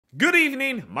Good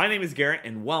evening, my name is Garrett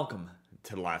and welcome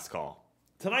to The Last Call.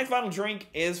 Tonight's final drink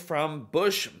is from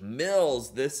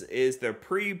Bushmills. This is their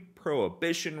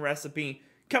pre-prohibition recipe,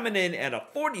 coming in at a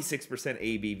 46%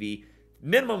 ABV,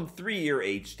 minimum 3-year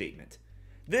age statement.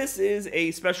 This is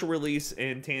a special release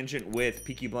in tangent with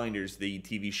Peaky Blinders, the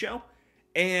TV show,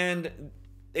 and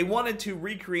they wanted to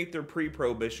recreate their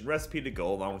pre-prohibition recipe to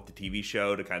go along with the TV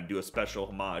show to kind of do a special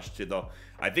homage to the,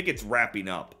 I think it's wrapping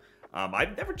up.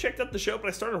 I've never checked out the show, but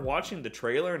I started watching the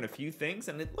trailer and a few things,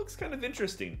 and it looks kind of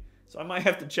interesting. So I might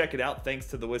have to check it out thanks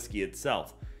to the whiskey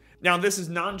itself. Now, this is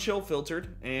non-chill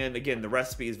filtered, and again, the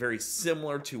recipe is very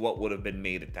similar to what would have been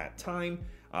made at that time.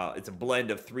 It's a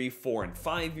blend of 3, 4, and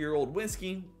 5-year-old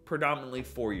whiskey, predominantly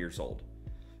 4 years old.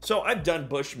 So I've done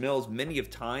Bushmills many of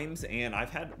times, and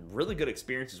I've had really good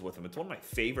experiences with them. It's one of my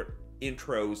favorite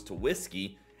intros to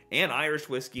whiskey, and Irish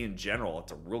whiskey in general.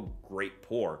 It's a real great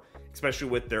pour, especially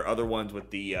with their other ones with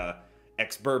the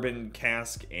ex-bourbon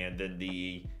cask and then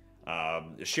the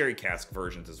sherry cask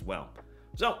versions as well.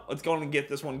 So let's go on and get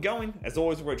this one going. As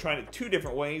always, we're going to try it 2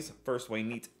 different ways. First way,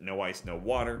 neat, no ice, no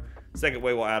water. Second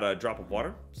way, we'll add a drop of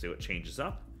water, see what changes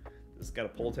up. This has got a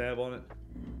pull tab on it.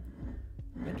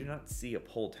 I do not see a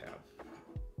pull tab.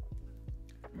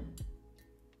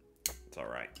 It's all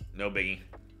right, no biggie.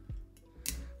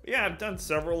 Yeah, I've done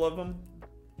several of them.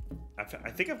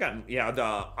 I think I've gotten, yeah,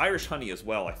 the Irish honey as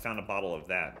well. I found a bottle of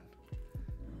that.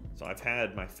 So I've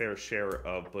had my fair share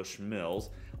of Bushmills.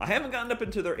 I haven't gotten up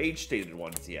into their age-stated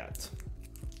ones yet.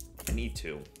 I need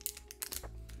to.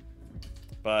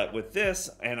 But with this,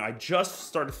 and I just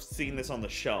started seeing this on the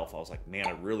shelf, I was like, man,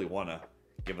 I really want to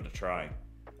give it a try.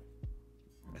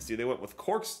 I see they went with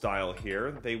cork style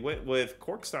here. They went with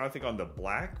cork style, I think, on the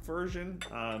black version,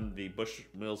 on the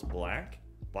Bushmills Black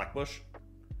Bush.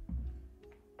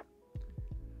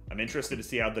 I'm interested to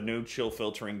see how the no chill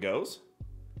filtering goes.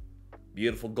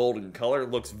 Beautiful golden color.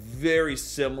 Looks very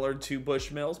similar to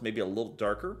Bushmills, maybe a little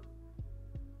darker.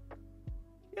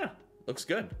 Yeah, looks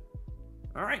good.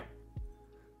 All right,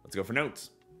 let's go for notes.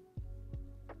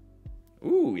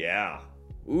 Ooh, yeah.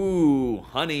 Ooh,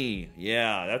 honey.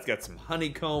 Yeah, that's got some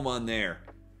honeycomb on there.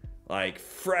 Like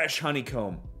fresh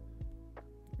honeycomb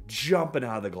jumping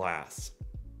out of the glass.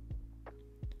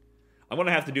 I'm going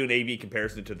to have to do an AV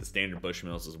comparison to the standard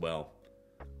Bushmills as well.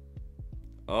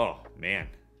 Oh, man.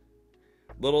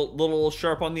 Little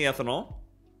sharp on the ethanol,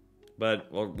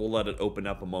 but we'll let it open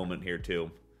up a moment here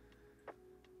too.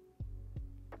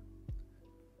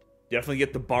 Definitely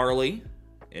get the barley.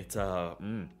 It's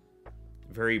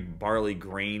very barley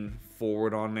grain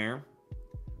forward on there.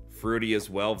 Fruity as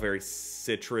well, very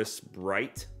citrus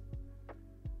bright.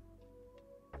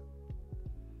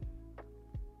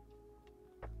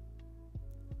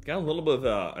 Got a little bit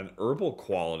of an herbal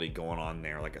quality going on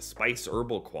there, like a spice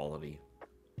herbal quality.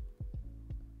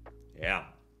 Yeah.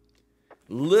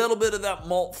 Little bit of that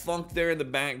malt funk there in the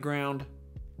background.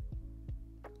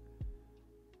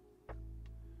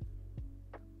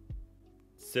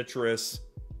 Citrus.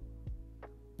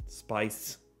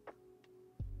 Spice.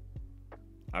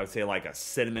 I would say like a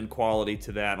cinnamon quality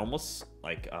to that. Almost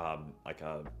like a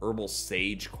herbal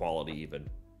sage quality even.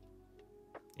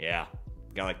 Yeah.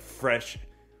 Got like fresh.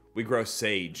 We grow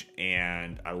sage,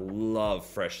 and I love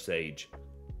fresh sage.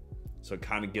 So it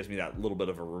kind of gives me that little bit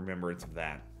of a remembrance of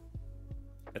that.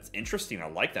 That's interesting. I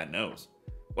like that nose.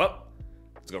 Well,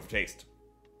 let's go for taste.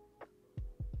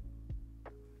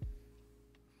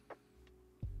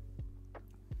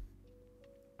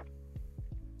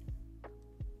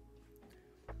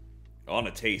 On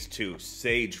a taste, too.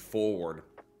 Sage forward.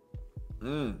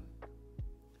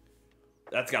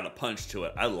 That's got a punch to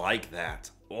it. I like that.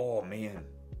 Oh, man.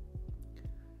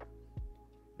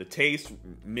 The taste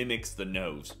mimics the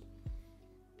nose.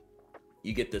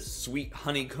 You get this sweet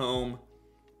honeycomb,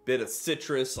 bit of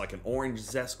citrus, like an orange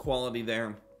zest quality there.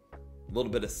 A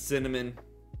little bit of cinnamon.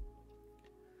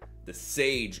 The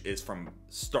sage is from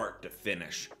start to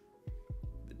finish.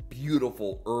 The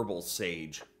beautiful herbal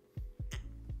sage.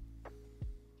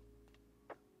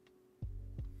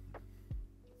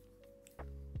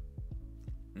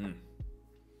 A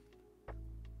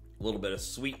little bit of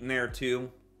sweet in there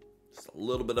too. Just a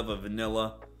little bit of a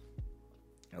vanilla.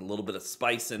 A little bit of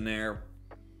spice in there.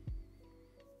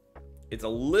 It's a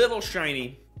little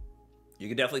shiny. You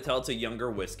can definitely tell it's a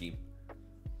younger whiskey.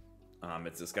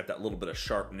 It's just got that little bit of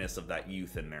sharpness of that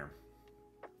youth in there.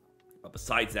 But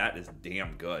besides that, it's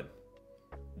damn good.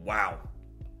 Wow.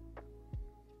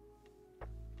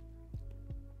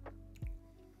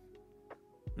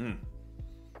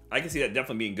 I can see that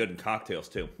definitely being good in cocktails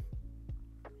too.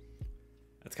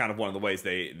 That's kind of one of the ways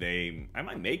I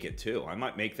might make it too. I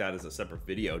might make that as a separate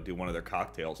video, do one of their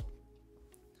cocktails.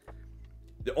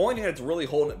 The only thing that's really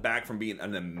holding it back from being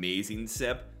an amazing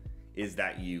sip is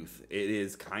that youth. It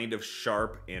is kind of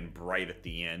sharp and bright at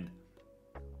the end.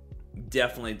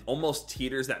 Definitely almost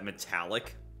teeters that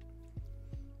metallic,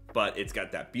 but it's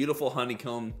got that beautiful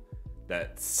honeycomb,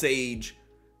 that sage,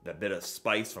 that bit of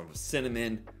spice from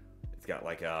cinnamon. It's got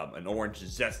like an orange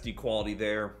zesty quality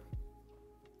there,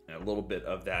 and a little bit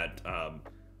of that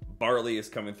barley is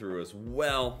coming through as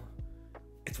well.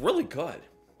 It's really good.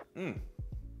 It's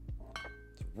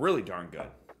really darn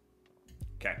good.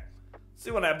 Okay, let's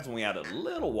see what happens when we add a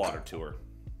little water to her.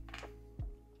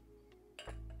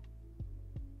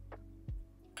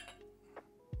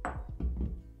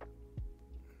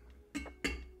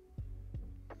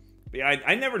 But yeah,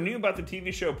 I never knew about the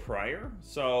TV show prior,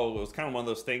 so it was kind of one of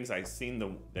those things. I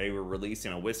seen they were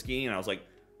releasing a whiskey, and I was like,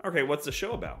 okay, what's the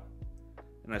show about?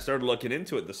 And I started looking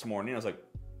into it this morning. I was like,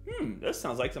 this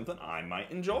sounds like something I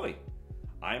might enjoy.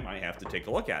 I might have to take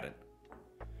a look at it.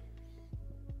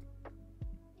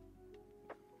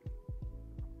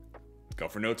 Let's go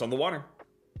for notes on the water.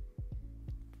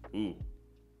 Ooh.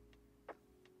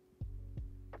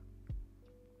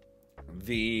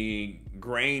 The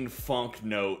grain funk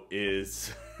note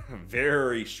is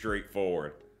very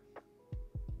straightforward.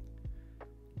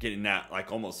 Getting that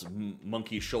like almost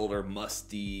monkey shoulder,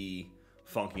 musty,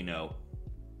 funky note.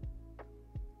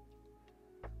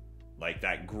 Like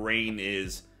that grain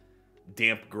is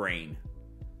damp grain.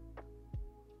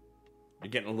 You're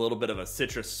getting a little bit of a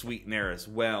citrus sweet in there as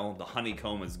well. The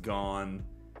honeycomb is gone.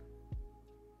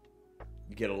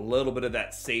 You get a little bit of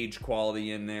that sage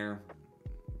quality in there.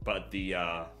 But the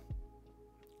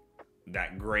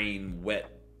that grain wet,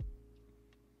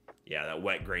 yeah, that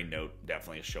wet grain note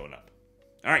definitely is showing up.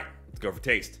 All right, let's go for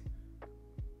taste.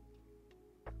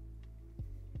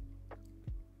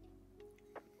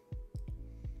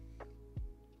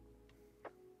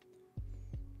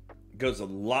 Goes a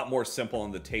lot more simple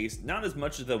on the taste. Not as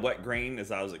much of the wet grain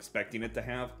as I was expecting it to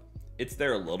have. It's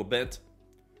there a little bit,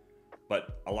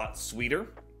 but a lot sweeter.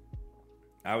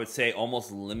 I would say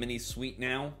almost lemony sweet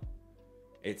now.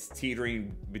 It's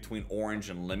teetering between orange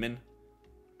and lemon.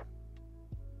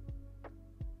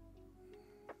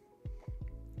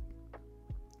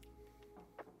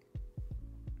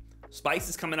 Spice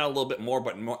is coming out a little bit more,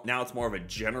 but now it's more of a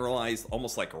generalized,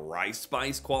 almost like rye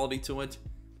spice quality to it.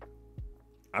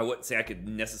 I wouldn't say I could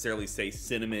necessarily say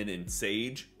cinnamon and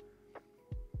sage.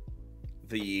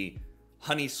 The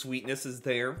honey sweetness is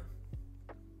there.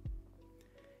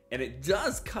 And it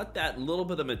does cut that little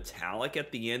bit of metallic at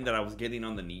the end that I was getting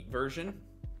on the neat version,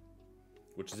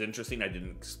 which is interesting. I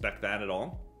didn't expect that at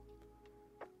all.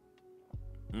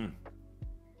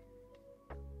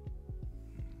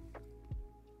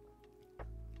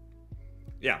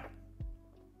 Yeah.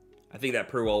 I think that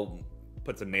pretty well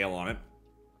puts a nail on it.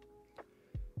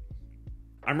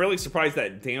 I'm really surprised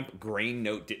that damp grain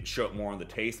note didn't show up more on the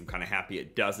taste. I'm kind of happy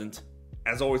it doesn't.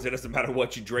 As always, it doesn't matter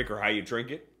what you drink or how you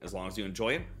drink it, as long as you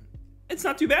enjoy it. It's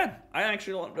not too bad. I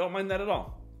actually don't mind that at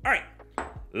all. All right,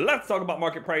 let's talk about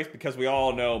market price, because we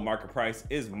all know market price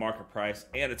is market price,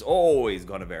 and it's always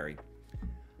going to vary.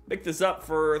 Picked this up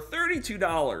for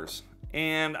 $32,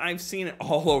 and I've seen it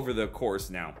all over the course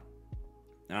now.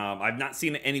 I've not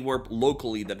seen it anywhere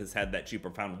locally that has had that cheaper.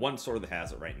 Found one store that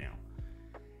has it right now.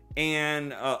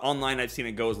 And online, I've seen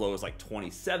it go as low as like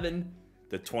 27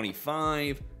 to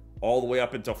 25, all the way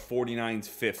up into 49s,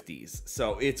 50s.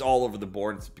 So it's all over the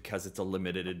board. It's because it's a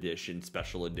limited edition,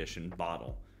 special edition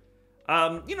bottle.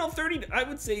 You know, I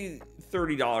would say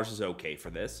 $30 is okay for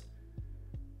this.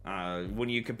 When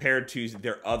you compare it to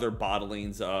their other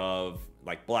bottlings of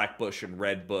like Black Bush and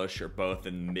Red Bush, are both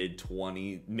in mid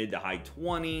to high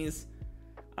 20s.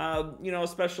 You know, a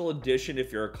special edition,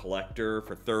 if you're a collector,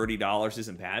 for $30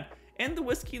 isn't bad. And the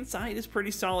whiskey inside is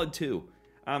pretty solid too.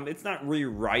 It's not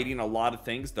rewriting a lot of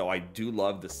things, though I do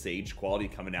love the sage quality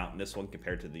coming out in this one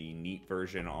compared to the neat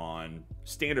version on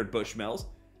standard Bushmills.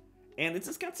 And it's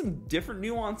just got some different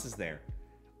nuances there.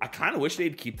 I kind of wish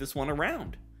they'd keep this one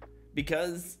around,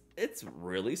 because it's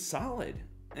really solid.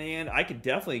 And I could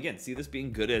definitely, again, see this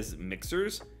being good as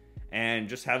mixers and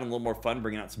just having a little more fun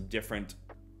bringing out some different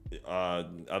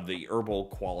of the herbal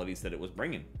qualities that it was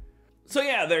bringing. So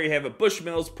yeah, there you have it,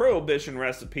 Bushmills Prohibition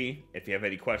Recipe. If you have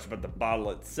any questions about the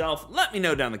bottle itself, let me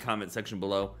know down in the comment section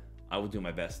below. I will do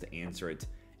my best to answer it.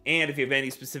 And if you have any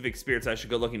specific spirits I should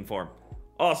go looking for,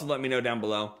 also let me know down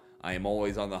below. I am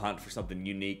always on the hunt for something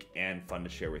unique and fun to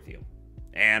share with you.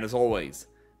 And as always,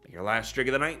 may your last drink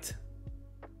of the night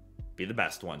be the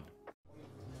best one.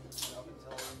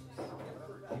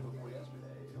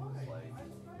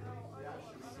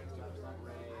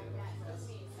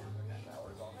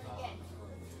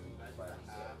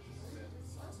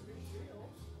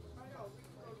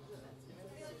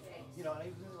 you know, and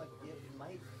I really like it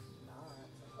might